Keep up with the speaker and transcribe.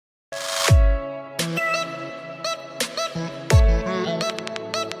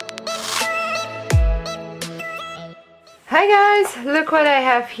Hi guys, look what I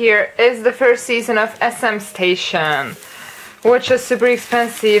have here. It's the first season of SM Station, which is super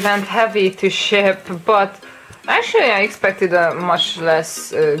expensive and heavy to ship, but actually I expected a much less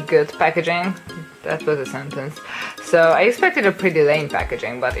good packaging. That was a sentence. So I expected a pretty lame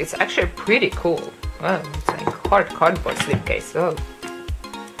packaging, but it's actually pretty cool. Wow, it's like hard cardboard slipcase. Oh.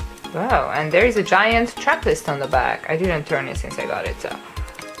 Wow, and there is a giant track list on the back. I didn't turn it since I got it, so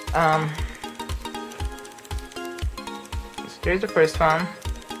here's the first one.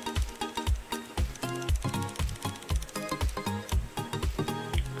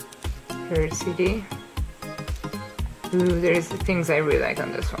 Here's CD. Ooh, there's the things I really like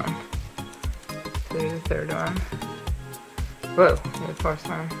on this one. So there's the third one. Whoa, the fourth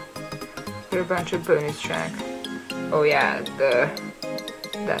one. There's a bunch of bonus track. Oh yeah,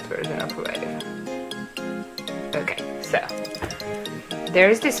 that version of already. Okay, so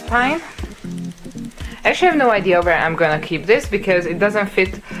there's this spine. I actually have no idea where I'm gonna keep this because it doesn't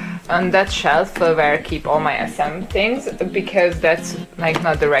fit on that shelf where I keep all my SM things, because that's like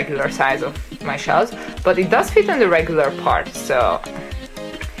not the regular size of my shelves, but it does fit on the regular part, so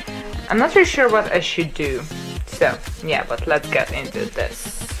I'm not really sure what I should do. So yeah, but let's get into this.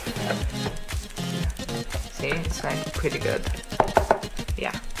 See, it's like pretty good.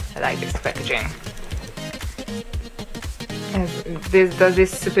 Yeah, I like this packaging. Does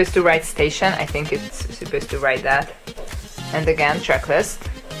this supposed to write station? I think it's supposed to write that. And again, track list.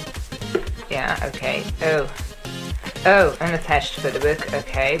 Yeah, okay. Oh, an attached photo book.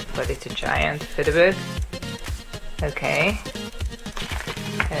 Okay, but it's a giant photo book. Okay.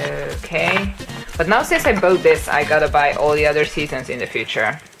 Okay. But now since I bought this, I gotta buy all the other seasons in the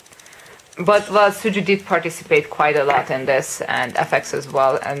future. But well, SuJu did participate quite a lot in this, and FX as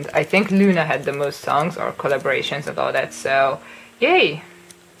well, and I think Loona had the most songs or collaborations and all that, so yay!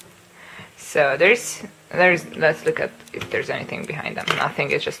 So there's let's look at if there's anything behind them.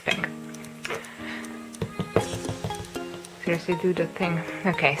 Nothing, it's just pink. Seriously, do the thing.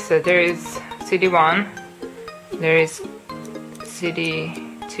 Okay, so there is CD1, there is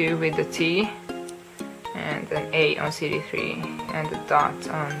CD2 with the T, and an A on CD3, and a dot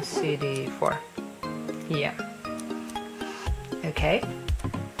on CD4. Yeah. Okay.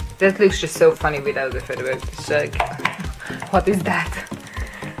 That looks just so funny without the photo book. It's like, what is that?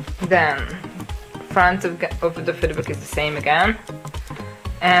 Then, front of the photo book is the same again.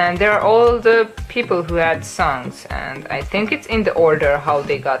 And there are all the people who had songs, and I think it's in the order how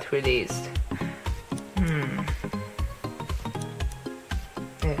they got released.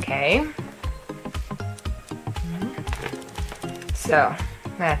 Okay. So,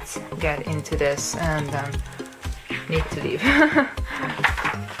 let's get into this and need to leave.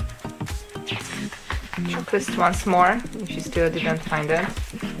 Checklist once more, if you still didn't find it.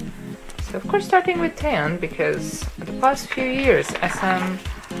 So of course starting with Taeyeon, because the past few years SM,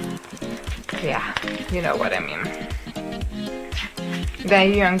 yeah, you know what I mean.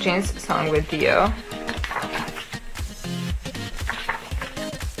 Then Yoongjin's song with Dio.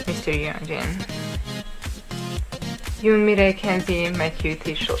 Mr. Yoongjin. Yoon Mirai, Kenzie, Matthew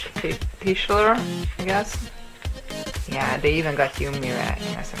Tischler, I guess. Yeah, they even got Yoon Mirai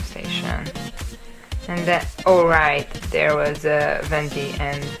in SM Station. And then, oh right, there was Wendy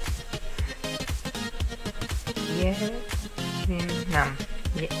and Nam.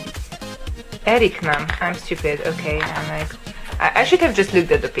 Eric Nam. I'm stupid. Okay, I'm like, I should have just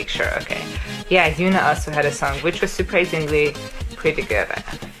looked at the picture. Okay, yeah, Yuna also had a song which was surprisingly pretty good.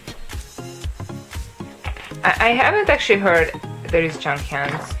 I haven't actually heard. There is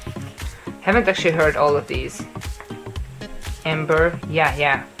Junghyun's. Haven't actually heard all of these. Ember,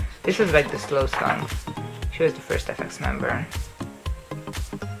 yeah. This was like the slow song. She was the first FX member.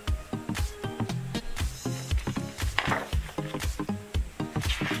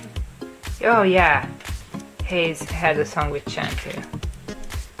 Oh yeah, Hayes had a song with Chan too.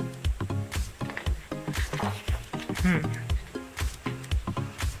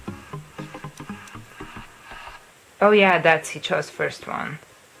 Oh yeah, that's Hicho's first one.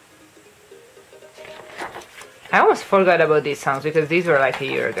 I almost forgot about these songs because these were like a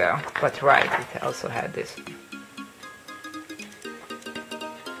year ago. But right, it also had this.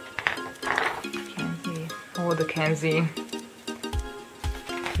 Kenzie. Oh, the Kenzie.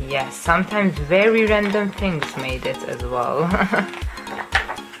 Yes, sometimes very random things made it as well.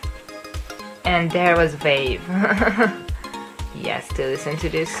 And there was Wave. Yes, to listen to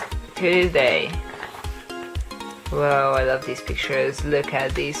this to this day. Whoa, I love these pictures. Look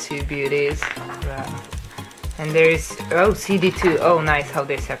at these two beauties. Wow. And there is, oh, CD2. Oh, nice how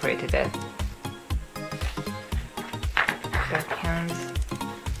they separated it.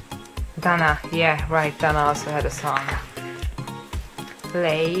 Dana, yeah, right, Dana also had a song.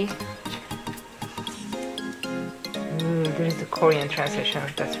 Play. Ooh, there's the Korean translation.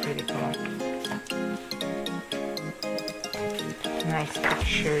 That's pretty cool. Nice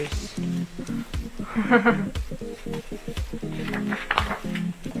pictures.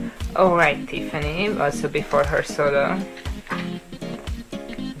 Alright, Tiffany, also before her solo.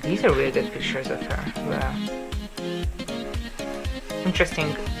 These are really good pictures of her. Wow.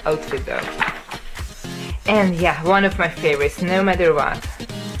 Interesting outfit though. And yeah, one of my favorites, no matter what.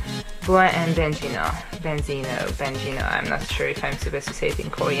 Boa and Benzino. I'm not sure if I'm supposed to say it in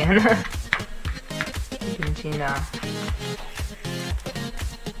Korean. Benzino.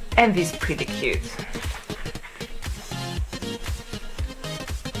 And this is pretty cute.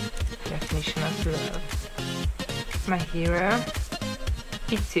 Definition of love. My hero.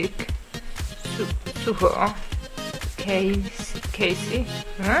 Ituk. Suho. Casey.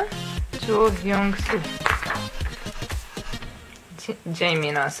 Huh? Jo Hyung-soo.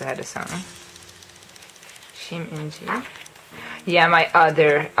 Jaemin also had a song. Shim In-ji. Yeah, my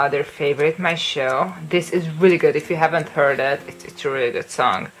other favorite, my show. This is really good. If you haven't heard it, it's a really good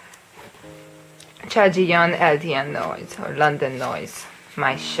song. Chajiyeon LDN Noise or London Noise.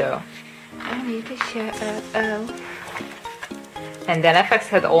 My show. I need a show. And then FX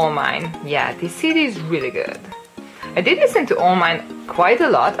had All Mine. Yeah, this CD is really good. I did listen to All Mine quite a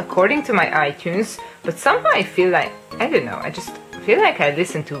lot according to my iTunes, but somehow I feel like, I don't know, I just feel like I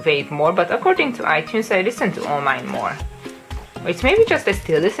listen to Wave more, but according to iTunes I listen to All Mine more. Or it's maybe just I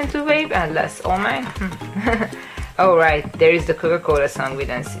still listen to Wave and less All Mine. Oh right, there is the Coca-Cola song with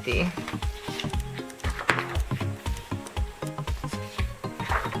NCT.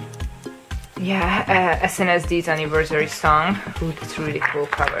 Yeah, SNSD anniversary song. Ooh, that's a really cool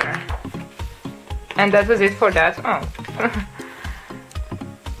cover. And that was it for that. Oh.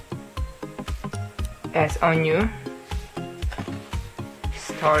 As on you.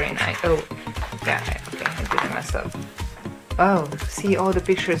 Story night. Oh, yeah, okay, I did it myself. Oh, see all the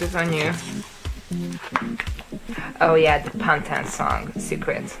pictures of on you. Oh yeah, the Pantan song,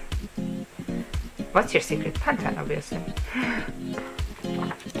 Secret. What's your secret? Pantan, obviously.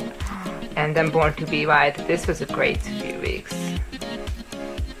 And then Born to Be Wild. This was a great few weeks.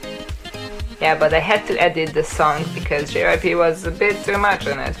 Yeah, but I had to edit the song because JYP was a bit too much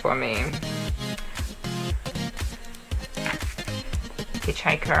in it for me.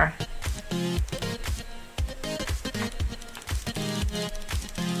 Hitchhiker.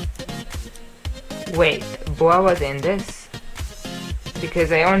 Wait, Boa was in this?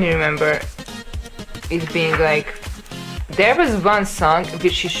 Because I only remember it being like... There was one song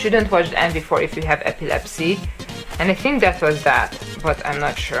which you shouldn't watch the MV for if you have epilepsy, and I think that was that, but I'm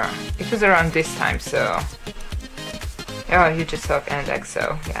not sure. It was around this time, so... Oh, you just saw and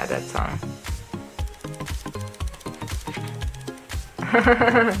EXO. Yeah, that song.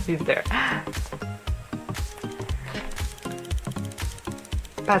 He's there.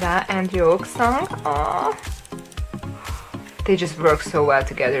 Bada and Yoke song. Aww. They just work so well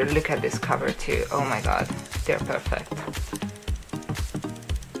together. Look at this cover too. Oh my god, they're perfect.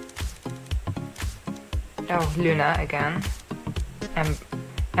 Oh, Loona again.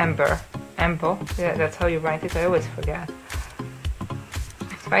 Ember. Yeah, that's how you write it. I always forget.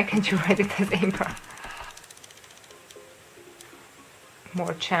 Why can't you write it as Amber?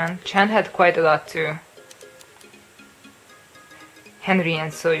 More Chan. Chan had quite a lot too. Henry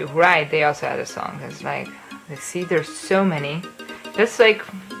and SuJu, right, they also had a song. It's like, let's see, there's so many. That's like,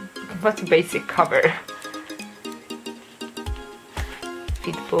 what's a basic cover?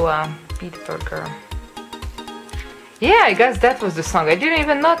 Feed Boa, Beat Burger. Yeah, I guess that was the song. I didn't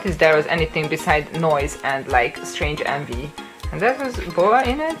even notice there was anything beside noise and like strange envy. And that was Boa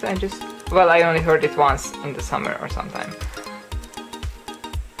in it? Well, I only heard it once in the summer or sometime.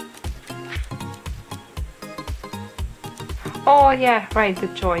 Oh yeah, right, the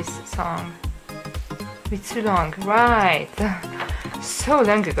Choice song. It's too long, right. So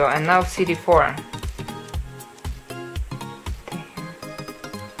long ago, and now CD4.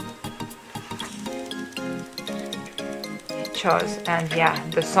 Chose, and yeah,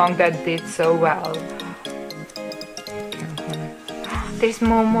 the song that did so well. There's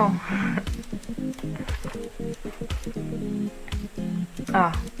Momo.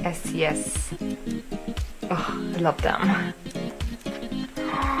 Ah, SCS. Oh, I love them.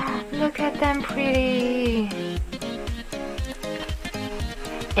 Look at them pretty.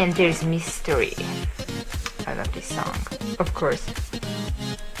 And there's Mystery. I love this song. Of course.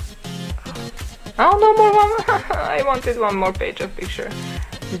 Oh, no more one. I wanted one more page of picture.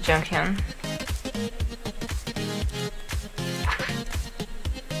 The Junghyun.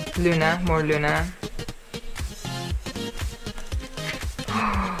 Loona, more Loona.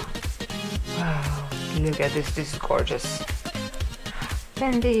 Look at this, this is gorgeous.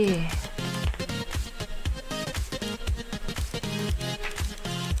 Fendi.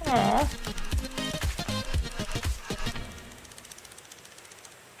 Aww.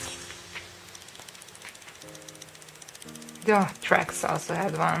 Oh, Trax also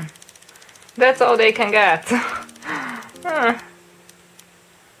had one. That's all they can get.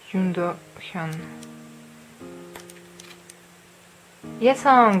 Yundo Hyun.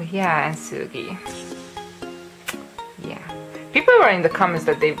 Yesong, yeah, and Sugi. Yeah. People were in the comments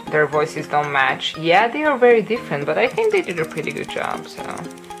that their voices don't match. Yeah, they are very different, but I think they did a pretty good job, so.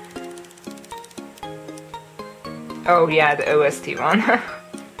 Oh yeah, the OST one.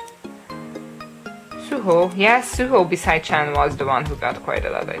 Suho, yeah, Suho beside Chan was the one who got quite a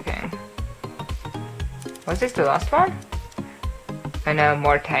lot, I think. Was this the last one? I know,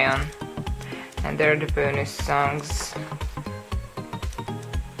 more Taeyeon. And there are the bonus songs.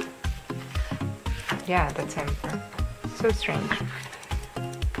 Yeah, that's him. So strange.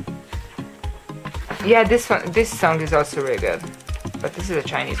 Yeah, this song is also really good. But this is a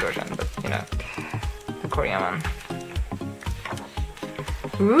Chinese version, but you know, the Korean one.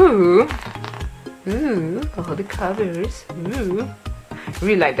 Ooh! Ooh, all the covers. Ooh.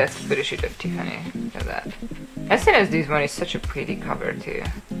 Really like that photo shoot of Tiffany. Look at that. As soon as this one is such a pretty cover too.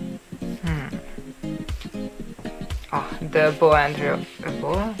 Oh, the Boa and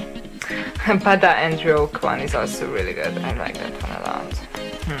Boa? Pada and Roke one is also really good. I like that one a lot.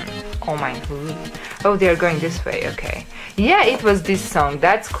 Oh my god. Oh, they're going this way, okay. Yeah, it was this song.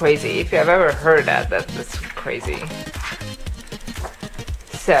 That's crazy. If you have ever heard that, that's crazy.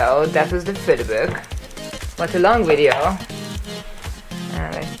 So, that was the photo book. What a long video.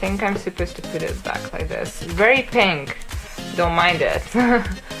 And I think I'm supposed to put it back like this. Very pink. Don't mind it. I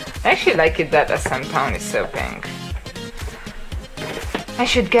actually like it that SM Town is so pink. I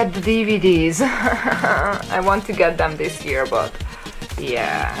should get the DVDs. I want to get them this year, but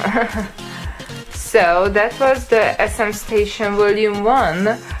yeah. So that was the SM Station Volume 1,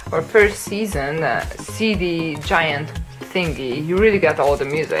 or first season, CD giant thingy. You really got all the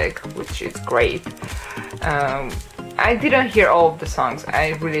music, which is great. I didn't hear all of the songs,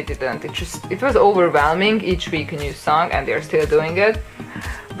 I really didn't. It was overwhelming, each week a new song, and they're still doing it.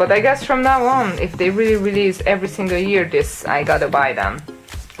 But I guess from now on, if they really release every single year this, I gotta buy them.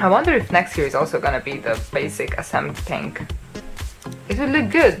 I wonder if next year is also gonna be the basic SM pink. It would look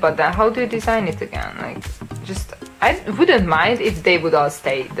good, but then how do you design it again? Like, I wouldn't mind if they would all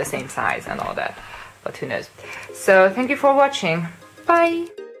stay the same size and all that. But who knows. So, thank you for watching. Bye!